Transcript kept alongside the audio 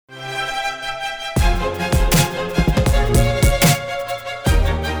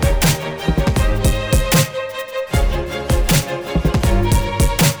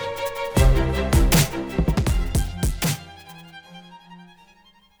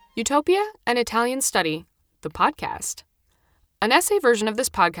Utopia, an Italian Study, the podcast. An essay version of this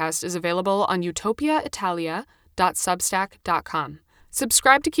podcast is available on utopiaitalia.substack.com.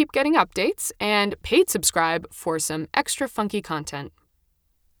 Subscribe to keep getting updates, and paid subscribe for some extra funky content.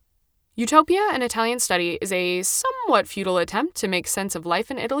 Utopia, an Italian Study is a somewhat futile attempt to make sense of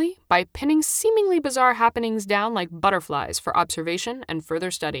life in Italy by pinning seemingly bizarre happenings down like butterflies for observation and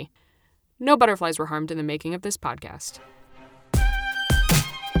further study. No butterflies were harmed in the making of this podcast.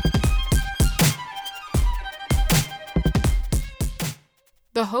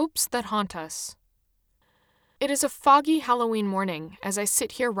 The hopes that haunt us. It is a foggy Halloween morning as I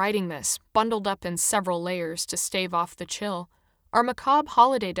sit here writing this, bundled up in several layers to stave off the chill. Our macabre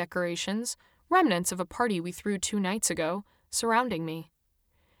holiday decorations, remnants of a party we threw 2 nights ago, surrounding me.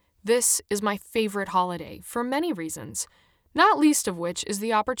 This is my favorite holiday for many reasons, not least of which is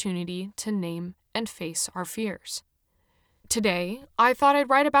the opportunity to name and face our fears. Today, I thought I'd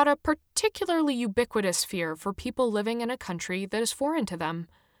write about a particularly ubiquitous fear for people living in a country that is foreign to them,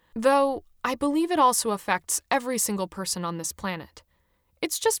 though I believe it also affects every single person on this planet.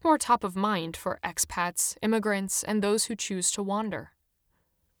 It's just more top of mind for expats, immigrants, and those who choose to wander.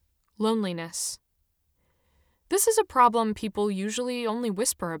 Loneliness. This is a problem people usually only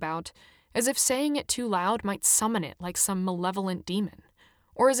whisper about, as if saying it too loud might summon it like some malevolent demon,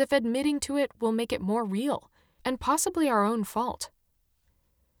 or as if admitting to it will make it more real, and possibly our own fault.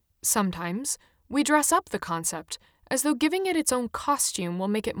 Sometimes, we dress up the concept as though giving it its own costume will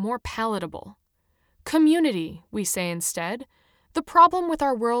make it more palatable. Community, we say instead. The problem with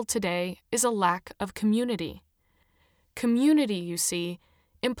our world today is a lack of community. Community, you see,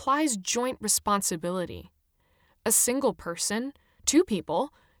 implies joint responsibility. A single person, 2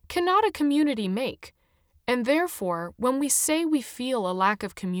 people, cannot a community make, and therefore, when we say we feel a lack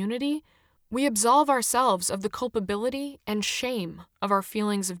of community, we absolve ourselves of the culpability and shame of our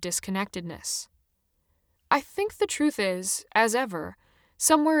feelings of disconnectedness. I think the truth is, as ever,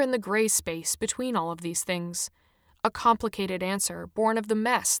 somewhere in the gray space between all of these things, a complicated answer born of the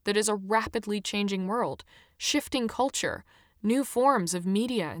mess that is a rapidly changing world, shifting culture, new forms of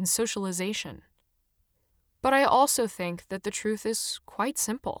media and socialization. But I also think that the truth is quite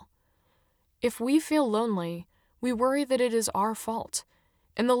simple. If we feel lonely, we worry that it is our fault,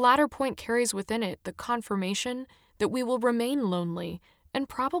 and the latter point carries within it the confirmation that we will remain lonely and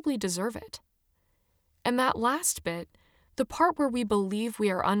probably deserve it. And that last bit, the part where we believe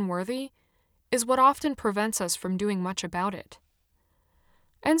we are unworthy, is what often prevents us from doing much about it.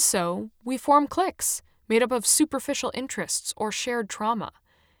 And so, we form cliques made up of superficial interests or shared trauma,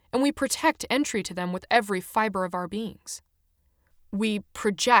 and we protect entry to them with every fiber of our beings. We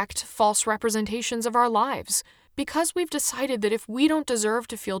project false representations of our lives, because we've decided that if we don't deserve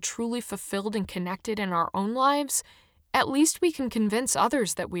to feel truly fulfilled and connected in our own lives, at least we can convince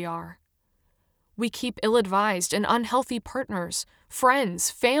others that we are. We keep ill-advised and unhealthy partners, friends,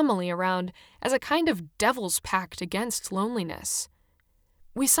 family around as a kind of devil's pact against loneliness.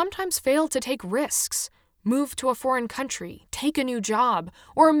 We sometimes fail to take risks, move to a foreign country, take a new job,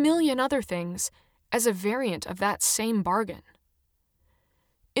 or a million other things as a variant of that same bargain.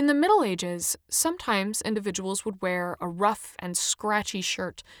 In the Middle Ages, sometimes individuals would wear a rough and scratchy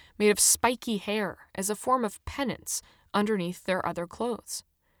shirt made of spiky hair as a form of penance underneath their other clothes.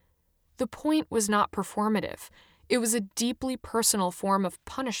 The point was not performative. It was a deeply personal form of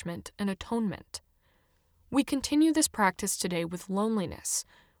punishment and atonement. We continue this practice today with loneliness,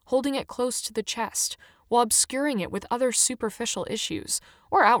 holding it close to the chest while obscuring it with other superficial issues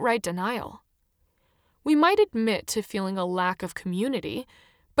or outright denial. We might admit to feeling a lack of community,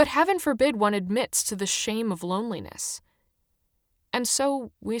 but heaven forbid one admits to the shame of loneliness. And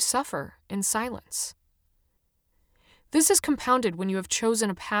so we suffer in silence. This is compounded when you have chosen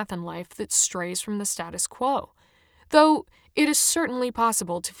a path in life that strays from the status quo, though it is certainly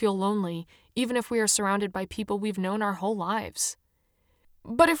possible to feel lonely even if we are surrounded by people we've known our whole lives.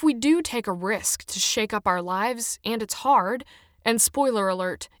 But if we do take a risk to shake up our lives, and it's hard, and spoiler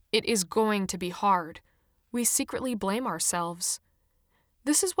alert, it is going to be hard, we secretly blame ourselves.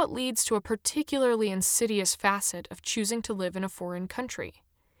 This is what leads to a particularly insidious facet of choosing to live in a foreign country.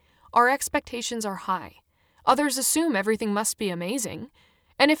 Our expectations are high. Others assume everything must be amazing.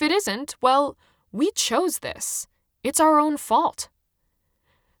 And if it isn't, well, we chose this. It's our own fault.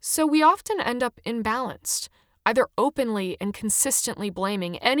 So we often end up imbalanced, either openly and consistently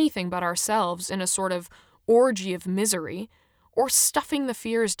blaming anything but ourselves in a sort of orgy of misery, or stuffing the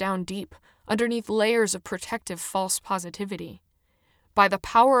fears down deep underneath layers of protective false positivity. By the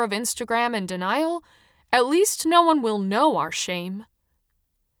power of Instagram and denial, at least no one will know our shame.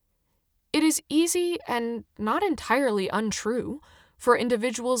 It is easy and not entirely untrue for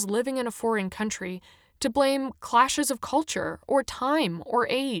individuals living in a foreign country to blame clashes of culture or time or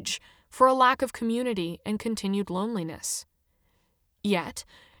age for a lack of community and continued loneliness. Yet,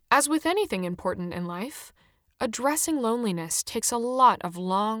 as with anything important in life, addressing loneliness takes a lot of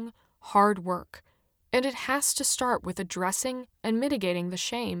long, hard work, and it has to start with addressing and mitigating the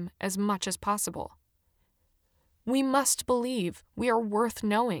shame as much as possible. We must believe we are worth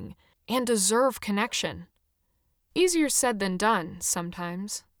knowing and deserve connection. Easier said than done,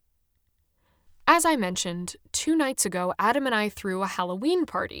 sometimes. As I mentioned, 2 nights ago, Adam and I threw a Halloween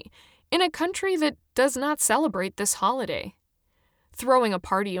party in a country that does not celebrate this holiday. Throwing a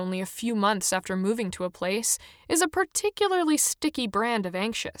party only a few months after moving to a place is a particularly sticky brand of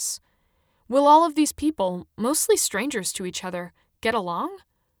anxious. Will all of these people, mostly strangers to each other, get along?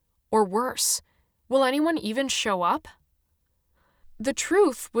 Or worse, will anyone even show up? The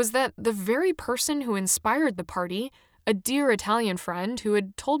truth was that the very person who inspired the party, a dear Italian friend who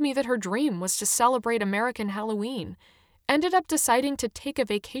had told me that her dream was to celebrate American Halloween, ended up deciding to take a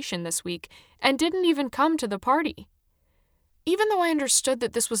vacation this week and didn't even come to the party. Even though I understood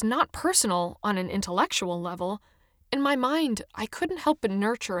that this was not personal on an intellectual level, in my mind I couldn't help but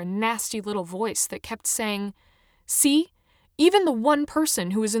nurture a nasty little voice that kept saying, "See, even the one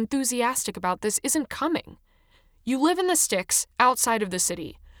person who is enthusiastic about this isn't coming. You live in the sticks, outside of the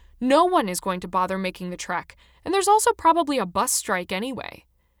city. No one is going to bother making the trek, and there's also probably a bus strike anyway.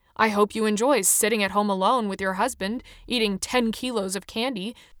 I hope you enjoy sitting at home alone with your husband, eating 10 kilos of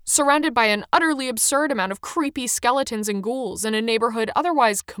candy, surrounded by an utterly absurd amount of creepy skeletons and ghouls in a neighborhood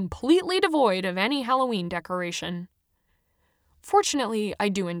otherwise completely devoid of any Halloween decoration." Fortunately, I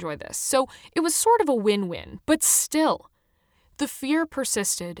do enjoy this, so it was sort of a win-win, but still. The fear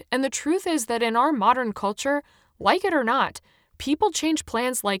persisted, and the truth is that in our modern culture, like it or not, people change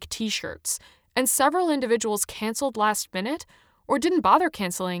plans like t-shirts, and several individuals canceled last minute or didn't bother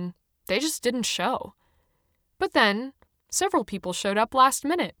canceling, they just didn't show. But then, several people showed up last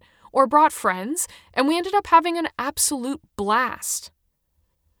minute, or brought friends, and we ended up having an absolute blast.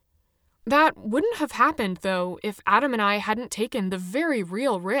 That wouldn't have happened, though, if Adam and I hadn't taken the very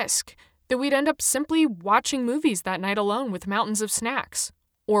real risk that we'd end up simply watching movies that night alone with mountains of snacks.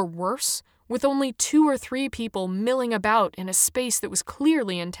 Or worse, with only 2 or 3 people milling about in a space that was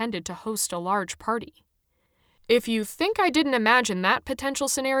clearly intended to host a large party. If you think I didn't imagine that potential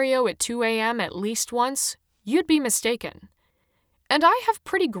scenario at 2 a.m. at least once, you'd be mistaken. And I have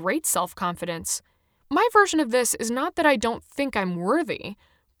pretty great self-confidence. My version of this is not that I don't think I'm worthy,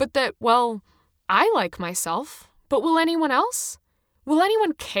 but that, well, I like myself, but will anyone else? Will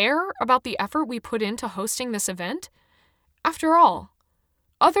anyone care about the effort we put into hosting this event? After all,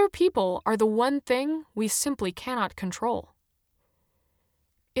 other people are the one thing we simply cannot control.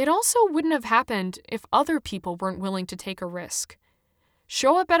 It also wouldn't have happened if other people weren't willing to take a risk.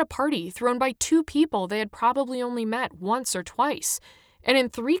 Show up at a party thrown by 2 people they had probably only met once or twice, and in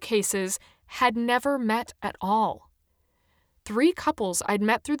 3 cases, had never met at all. 3 couples I'd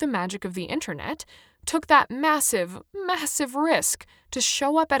met through the magic of the internet took that massive, massive risk to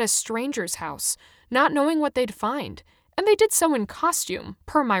show up at a stranger's house, not knowing what they'd find, and they did so in costume,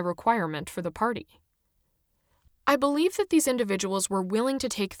 per my requirement for the party. I believe that these individuals were willing to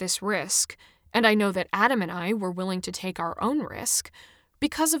take this risk, and I know that Adam and I were willing to take our own risk,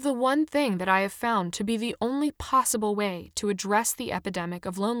 because of the one thing that I have found to be the only possible way to address the epidemic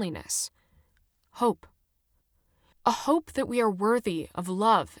of loneliness: hope. A hope that we are worthy of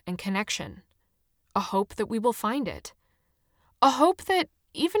love and connection. A hope that we will find it. A hope that,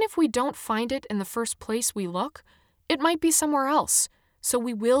 even if we don't find it in the first place we look, it might be somewhere else, so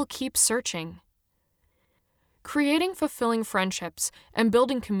we will keep searching. Creating fulfilling friendships and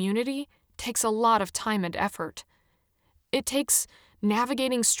building community takes a lot of time and effort. It takes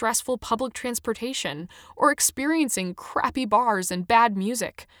navigating stressful public transportation, or experiencing crappy bars and bad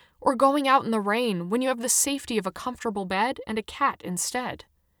music, or going out in the rain when you have the safety of a comfortable bed and a cat instead.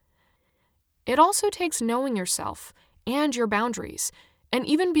 It also takes knowing yourself and your boundaries, and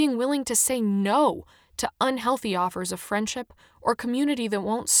even being willing to say no to unhealthy offers of friendship or community that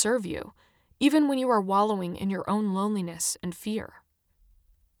won't serve you, even when you are wallowing in your own loneliness and fear.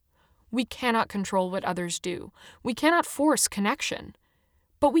 We cannot control what others do. We cannot force connection.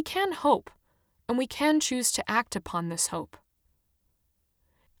 But we can hope, and we can choose to act upon this hope.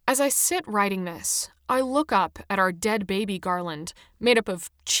 As I sit writing this, I look up at our dead baby garland, made up of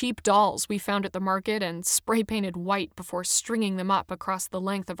cheap dolls we found at the market and spray-painted white before stringing them up across the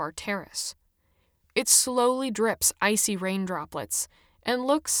length of our terrace. It slowly drips icy rain droplets and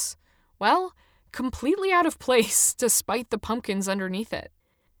looks, well, completely out of place despite the pumpkins underneath it.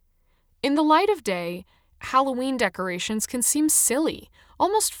 In the light of day, Halloween decorations can seem silly,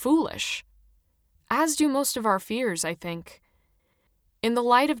 almost foolish. As do most of our fears, I think. In the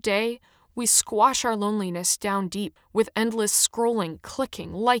light of day, we squash our loneliness down deep with endless scrolling,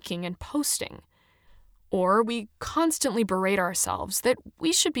 clicking, liking, and posting. Or we constantly berate ourselves that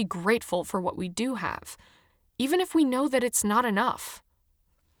we should be grateful for what we do have, even if we know that it's not enough.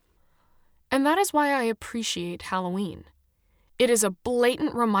 And that is why I appreciate Halloween. It is a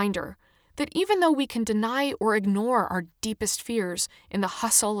blatant reminder that even though we can deny or ignore our deepest fears in the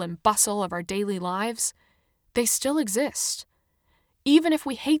hustle and bustle of our daily lives, they still exist. Even if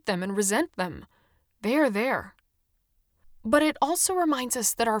we hate them and resent them, they are there. But it also reminds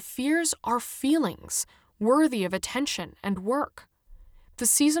us that our fears are feelings worthy of attention and work. The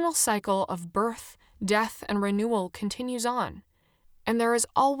seasonal cycle of birth, death, and renewal continues on, and there is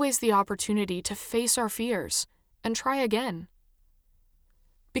always the opportunity to face our fears and try again.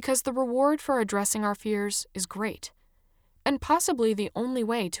 Because the reward for addressing our fears is great, and possibly the only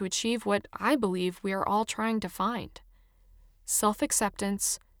way to achieve what I believe we are all trying to find: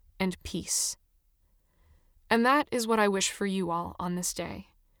 self-acceptance and peace. And that is what I wish for you all on this day: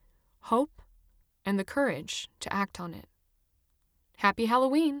 hope and the courage to act on it. Happy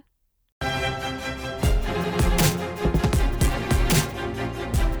Halloween!